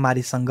 को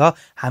महामारीसँग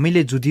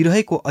हामीले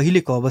जुधिरहेको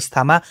अहिलेको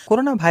अवस्थामा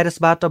कोरोना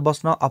भाइरसबाट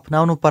बस्न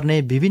अपनाउनु पर्ने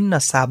विभिन्न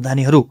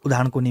सावधानीहरू,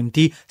 उदाहरणको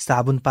निम्ति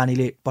साबुन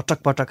पानीले पटक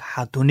पटक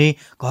हात धुने,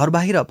 घर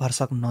बाहिर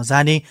भरसक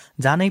नजाने,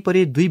 जानै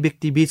परे 2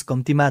 व्यक्ति बीच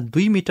कम्तीमा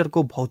 2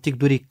 मिटरको भौतिक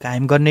दूरी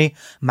कायम गर्ने,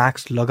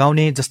 मास्क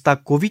लगाउने जस्ता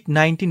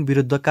कोभिड-19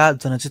 विरुद्धका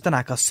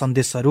जनचेतनाका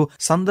सन्देशहरू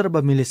सन्दर्भ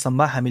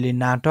मिलेसम्म हामीले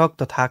नाटक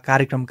तथा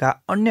कार्यक्रमका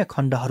अन्य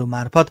खण्डहरू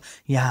मार्फत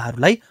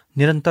यहाँहरूलाई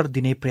निरन्तर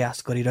दिने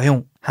प्रयास गरिरह्यौं।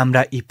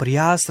 हाम्रा यी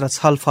प्रयास र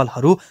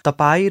छलफलहरू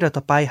तपाई र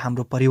तपाई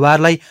हाम्रो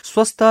परिवारलाई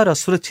स्वस्थ र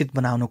सुरक्षित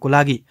बनाउनको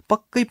लागि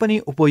पक्कै पनि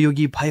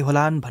उपयोगी भए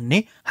होलान्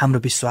भन्ने हाम्रो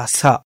विश्वास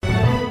छ।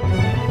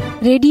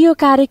 रेडियो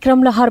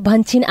कार्यक्रम लहर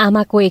भन्छिन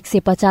आमाको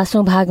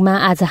 150औं भागमा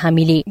आज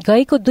हामीले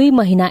गएको 2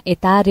 महिना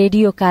यता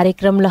रेडियो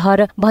कार्यक्रम लहर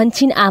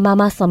भन्छिन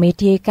आमामा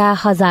समेटिएका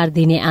 1000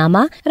 दिने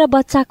आमा र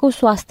बच्चाको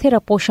स्वास्थ्य र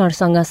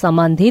पोषणसँग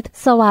सम्बन्धित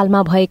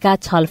सवालमा भएका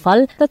छलफल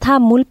तथा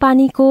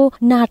मूलपानीको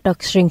नाटक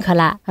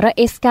श्रृंखला र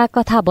यसका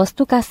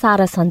कथावस्तुका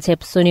सार संक्षेप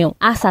सुन्यौं।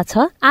 आशा छ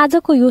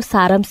आजको यो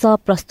सारांश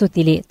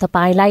प्रस्तुतिले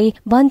तपाईलाई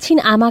भन्छिन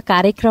आमा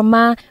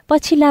कार्यक्रममा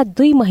पछिल्ला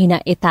 2 महिना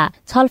यता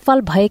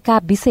छलफल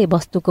भएका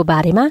विषयवस्तुको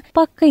बारेमा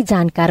पक्कै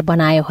जानकार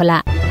बनायो होला।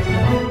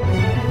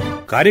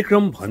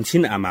 कार्यक्रम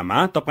भन्छिन आमामा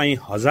तपाई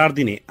 1000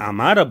 दिने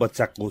आमा र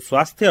बच्चाको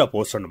स्वास्थ्य र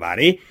पोषण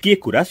बारे के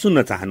कुरा सुन्न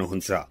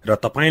चाहनुहुन्छ र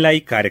तपाईलाई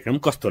कार्यक्रम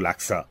कस्तो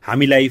लाग्छ,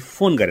 हामीलाई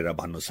फोन गरेर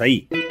भन्नुहोस् है।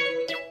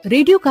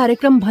 रेडियो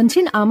कार्यक्रम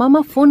भन्छिन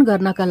आमामा फोन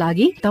गर्नका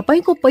लागि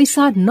तपाईको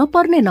पैसा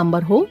नपर्ने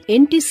नम्बर हो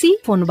एनटीसी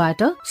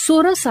फोनबाट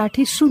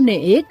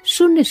 166001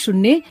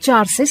 00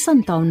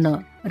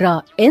 457 र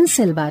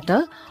एनसेलबाट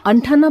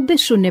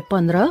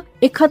 980115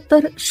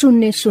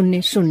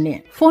 71000।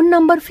 फोन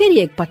नम्बर फेरि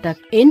एक पटक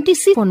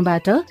एनटीसी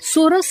फोनबाट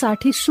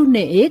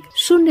 166001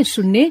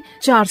 00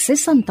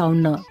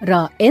 457 र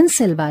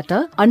एनसेलबाट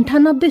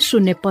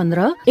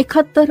 980115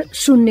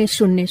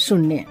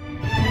 71000।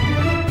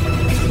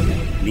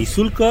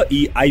 निशुल्क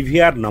यी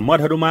आइभीआर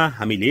नम्बरहरूमा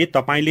हामीले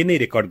तपाईले नै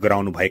रेकर्ड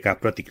गराउनु भएका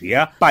प्रतिक्रिया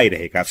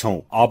पाइरहेका छौं।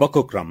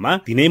 अबको क्रममा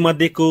तिनै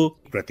मध्येको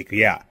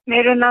प्रतिक्रिया।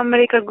 मेरो नाम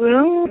रेखा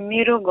गुरुङ,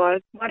 मेरो घर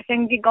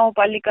मर्स्याङजी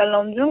गाउँपालिका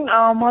लमजुङ।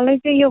 मलाई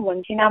चाहिँ यो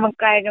भन्छिन आमा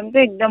कार्यक्रम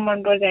चाहिँ एकदम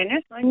मनपर्छ हैन।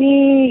 अनि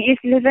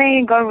यसले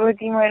चाहिँ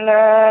गर्भवती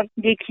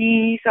महिलादेखि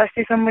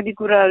स्वास्थ्य सम्बन्धी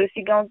कुराहरू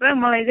सिकाउँछ।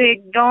 मलाई चाहिँ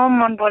एकदम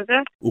मनपर्छ।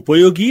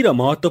 उपयोगी र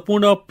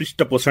महत्त्वपूर्ण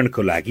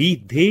पृष्ठपोषणको लागि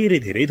धेरै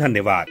धेरै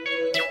धन्यवाद।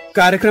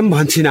 कार्यक्रम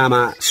भन्छिन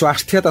आमा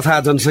स्वास्थ्य तथा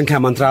जनसंख्या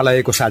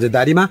मन्त्रालयको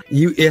साझेदारीमा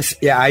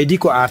USAID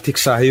को आर्थिक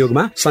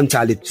सहयोगमा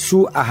सञ्चालित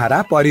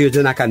सुआहारा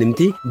परियोजनाका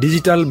निम्ति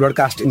डिजिटल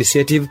ब्रोडकास्ट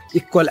इनिसिएटिभ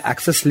इक्वल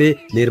एक्सेसले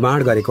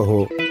निर्माण गरेको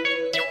हो।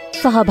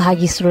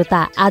 सहभागी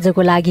श्रोता,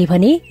 आजको लागि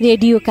भने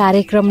रेडियो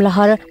कार्यक्रम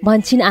लहर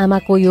भन्छिन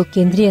आमाको यो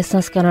केन्द्रीय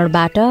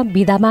संस्करणबाट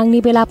बिदा माग्ने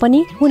बेला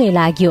पनि हुने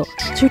लाग्यो।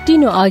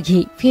 छुट्टिनु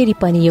अघि फेरि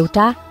पनि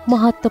एउटा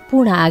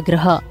महत्त्वपूर्ण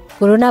आग्रह।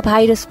 कोरोना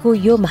भाइरसको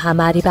यो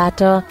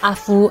महामारीबाट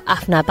आफू,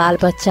 आफ्ना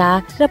बालबच्चा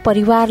र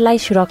परिवारलाई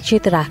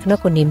सुरक्षित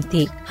राख्नको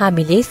निम्ति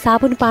हामीले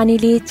साबुन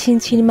पानीले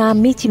छिनछिनमा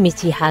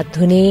मिची हात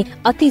धुने,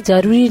 अति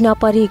जरुरी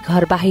नपरे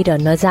घर बाहिर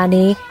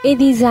नजाने,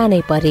 यदि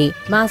जानै परे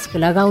मास्क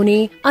लगाउने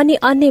अनि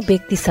अन्य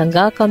व्यक्तिसँग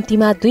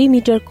कम्तीमा 2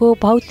 मिटरको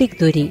भौतिक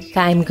दूरी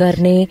कायम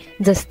गर्ने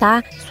जस्ता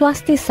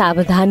स्वास्थ्य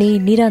सावधानी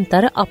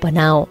निरन्तर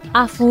अपनाऊ।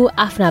 आफू,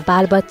 आफ्ना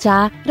बालबच्चा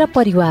र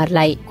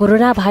परिवारलाई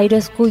कोरोना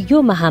भाइरसको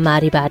यो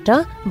महामारीबाट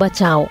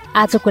बचाऊ।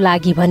 आजको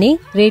लागि भने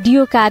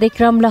रेडियो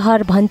कार्यक्रम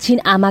लहर भन्छिन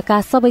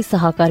आमाका सबै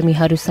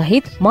सहकर्मीहरू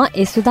सहित म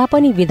यशोदा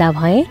पनि विदा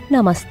भए।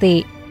 नमस्ते।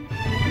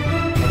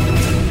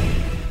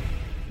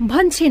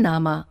 भन्छिन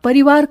आमा,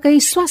 परिवारकै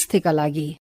स्वास्थ्यका लागि।